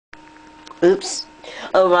Oops.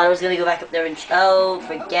 Oh right, I was gonna go back up there and oh,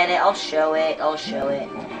 forget it. I'll show it.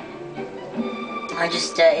 I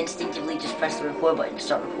just instinctively just pressed the record button to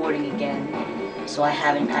start recording again, so I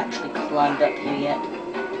haven't actually climbed up here yet.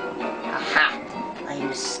 Aha! I can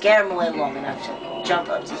just scare my way along enough to jump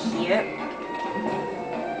up to here,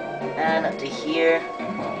 and up to here,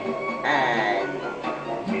 and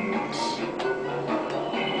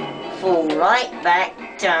fall right back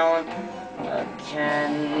down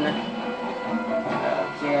again.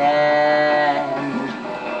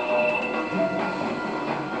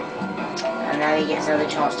 And now he gets another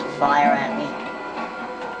chance to fire at me.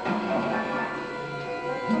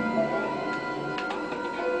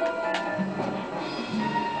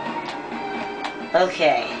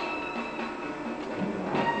 Okay.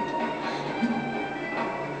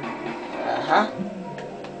 Uh-huh.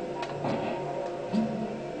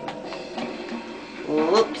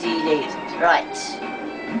 Whoopsie daisies. Right.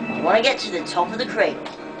 I want to get to the top of the cradle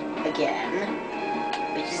again,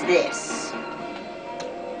 which is this.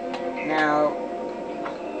 Now...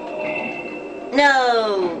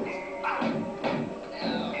 No!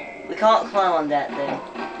 We can't climb on that thing.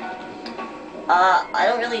 I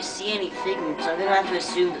don't really see any figments, so I'm gonna have to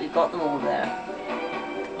assume that we've got them all there.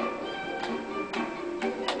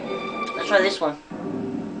 Let's try this one.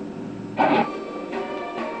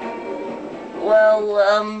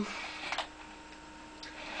 Well,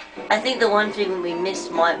 I think the one figment we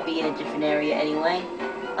missed might be in a different area anyway.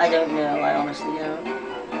 I don't know, I honestly don't.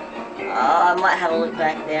 I might have a look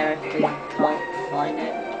back there if we can't find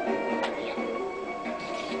it.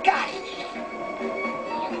 Got it.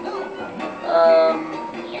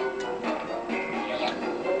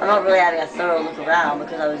 I'm not really having a thorough look around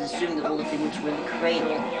because I was assuming that all the figments were in the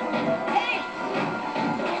cradle.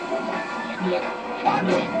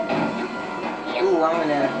 Ooh, I'm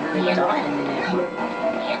gonna die in a minute.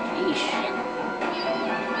 Yeesh.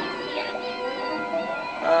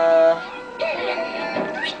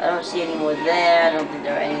 I don't see any more there. I don't think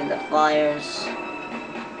there are any in the fires.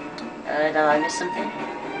 Did I miss something?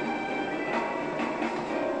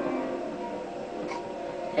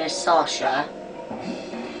 There's Sasha.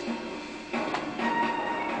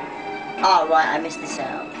 Oh, right, I missed this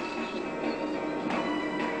out.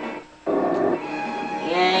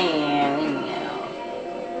 Yeah.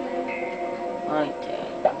 Right there.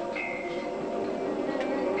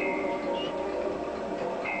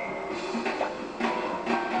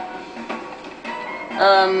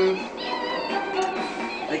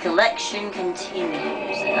 The collection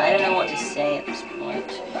continues, and I don't know what to say at this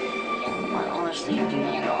point. I honestly do not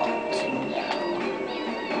know.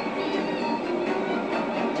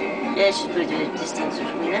 Let's just put a bit of distance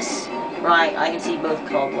between us. Right, I can see both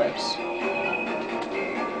cobwebs.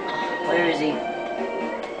 Where is he?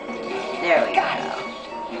 There we go.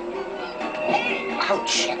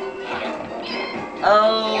 Ouch.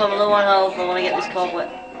 Oh, I'm low on health. I want to get this cobweb.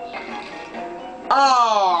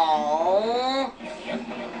 Oh.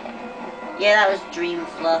 Yeah, that was dream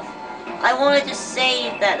fluff. I wanted to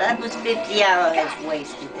save that. That was 50 arrowheads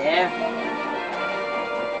wasted there.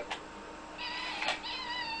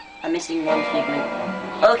 I'm missing one figment.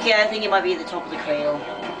 Okay, I think it might be at the top of the cradle.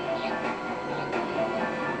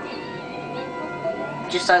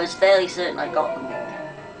 Just I was fairly certain I got them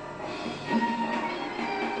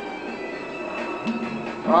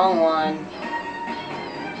all. Wrong one.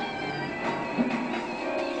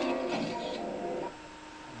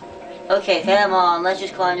 Okay, come on, let's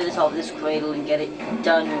just climb to the top of this cradle and get it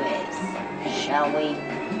done with, shall we?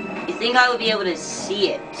 You think I would be able to see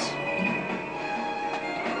it?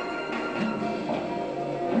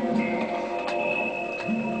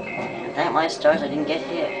 Thank my stars I didn't get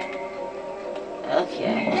hit.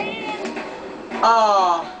 Okay.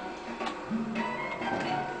 Oh.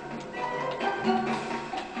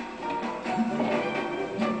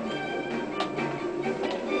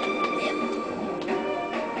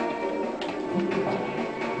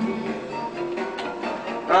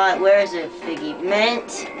 Right, where is it,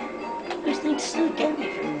 figment? Those things still get me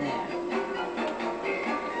from there.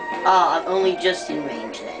 Ah, I'm only just in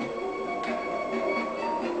range then.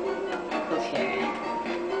 Okay.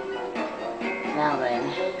 Now then.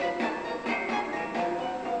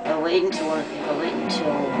 I'll wait until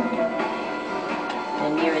the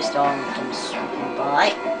nearest arm comes swooping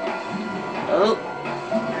by. Oh.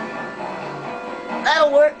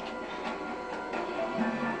 That'll work.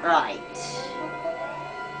 Right.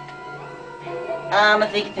 I'm a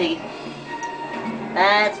figgy piggy.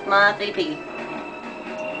 That's my figgy piggy.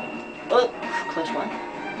 Oh, close one.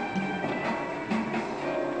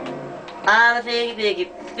 I'm a figgy piggy,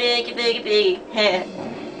 piggy piggy piggy.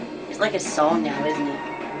 It's like a song now, isn't it?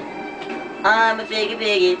 I'm a figgy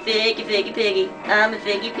piggy, figgy figgy piggy. I'm a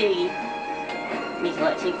figgy piggy. Me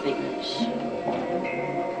collecting figments.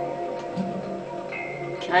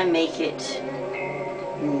 Can I make it?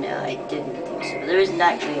 No, I didn't think so. But there isn't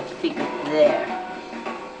actually a figment there.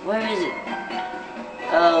 Where is it?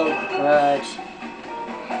 Oh, crud.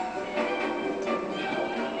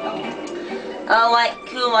 Oh,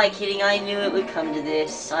 who am I kidding? I knew it would come to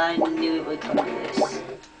this. I knew it would come to this.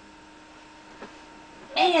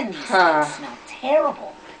 Man, these things smell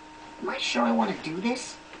terrible. Am I sure I want to do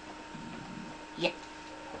this? Yeah.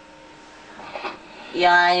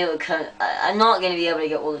 Yeah, I knew it would come. I'm not going to be able to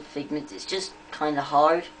get all the figments. It's just kind of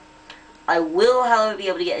hard. I will, however, be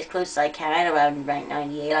able to get as close as I can, around rank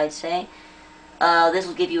 98, I'd say. This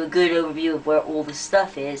will give you a good overview of where all the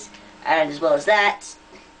stuff is, and as well as that,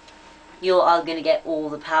 you are going to get all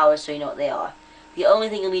the powers so you know what they are. The only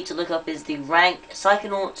thing you'll need to look up is the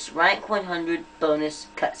psyconauts rank 100 bonus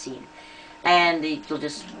cutscene, and you'll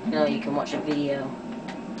just, you can watch a video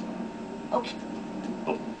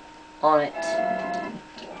on it.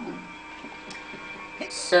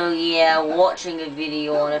 So yeah, watching a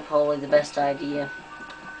video on it probably the best idea.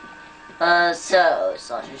 So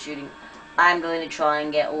starting shooting. I'm going to try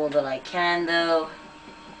and get all that I can though.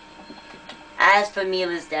 As for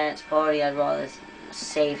Mila's dance party, I'd rather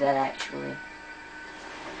save that actually.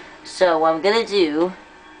 So what I'm gonna do,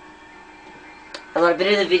 I've got a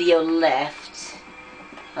bit of the video left.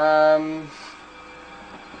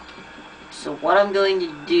 So what I'm going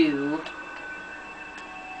to do,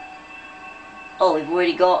 oh, we've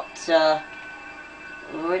already got something.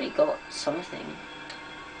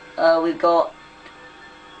 We've got,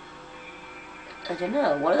 I don't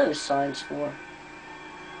know, what are those signs for?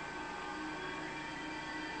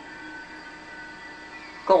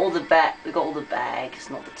 We got all the bags,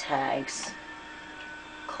 not the tags.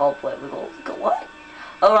 Cobweb, we got what?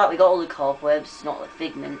 Oh right, we got all the cobwebs, not the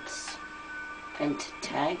figments. And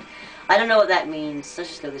tag. I don't know what that means.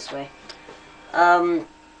 Let's just go this way.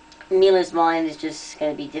 Mila's mind is just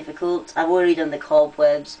gonna be difficult. I've already done the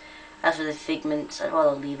cobwebs. As for the figments, I'd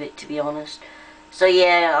rather leave it, to be honest. So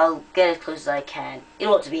yeah, I'll get as close as I can. It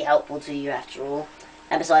ought to be helpful to you after all.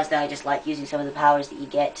 And besides that, I just like using some of the powers that you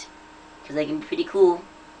get, because they can be pretty cool.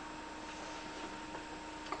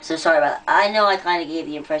 So sorry about that. I know I kind of gave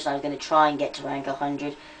the impression I was going to try and get to rank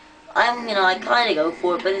 100. I kind of go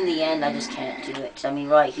for it, but in the end, I just can't do it. I mean,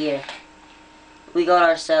 right here, we got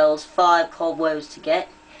ourselves 5 cobwebs to get.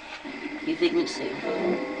 You figments too.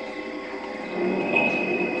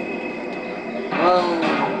 Whoa.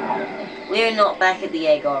 We're not back at the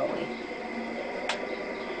egg, are we?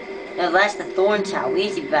 No, that's the thorn tower. We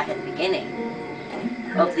need to be back at the beginning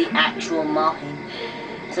of the actual mine,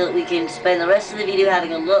 so that we can spend the rest of the video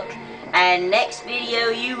having a look, and next video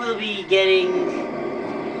you will be getting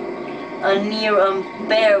a near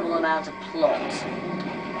unbearable amount of plot,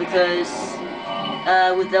 because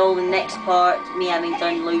with all the next part, me having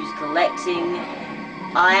done loads of collecting,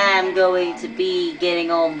 I am going to be getting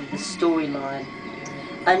on with the storyline.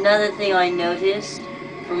 Another thing I noticed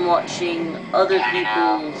from watching other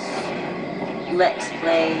people's Let's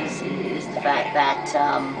Plays is the fact that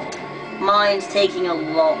mine's taking a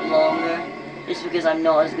lot longer, just because I'm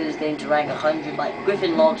not as good as getting to rank 100. Like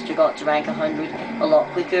Griffin Lobster got to rank 100 a lot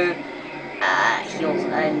quicker.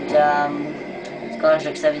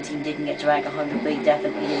 Scholarship 17 didn't get to rank 100, but he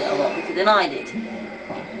definitely did it a lot quicker than I did.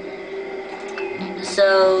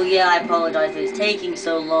 So yeah, I apologize that it's taking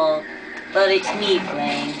so long, but it's me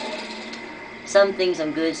playing. Some things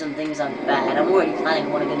I'm good, some things I'm bad. I'm already planning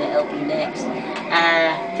on what I'm going to LP next.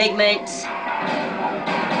 Figment.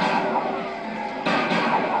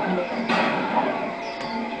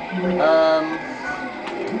 Here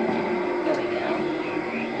we go.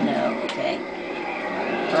 No, okay.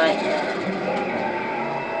 Right.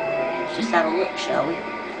 Let's just have a look, shall we?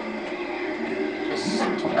 Just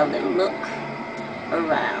a little look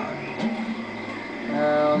around.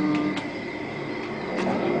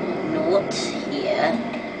 Not here.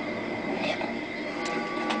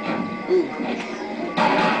 Ooh.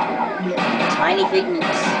 Tiny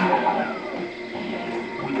figments.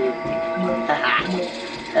 Haha.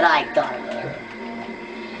 But I got it.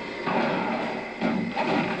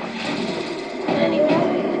 Anyway.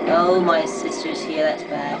 Oh, my sister's here. That's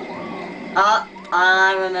bad. Ah,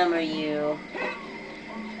 I remember you.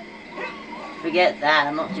 Forget that.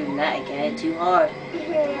 I'm not doing that again. It's too hard.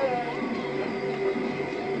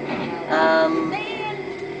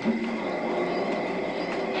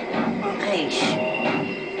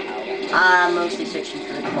 I'm mostly searching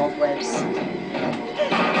for the cobwebs.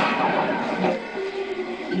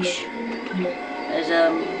 There's,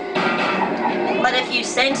 Quite a few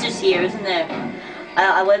sensors here, isn't there?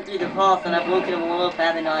 I went through the path and I've broken them all up,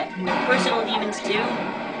 haven't I? Personal demons too.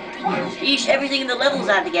 Yeesh, everything in the levels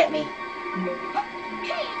had to get me.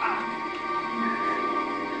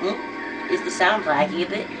 Is the sound lagging a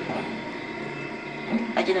bit?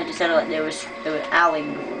 I didn't know, it just sounded like they were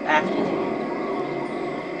owling after the...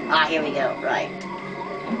 Ah, here we go, right.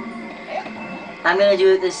 I'm gonna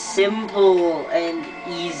do it the simple and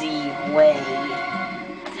easy way.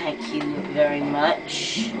 Thank you very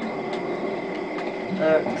much.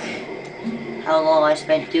 How long I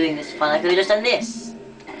spent doing this fun, I could have just done this.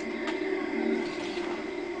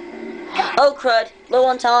 Oh crud, low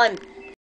on time.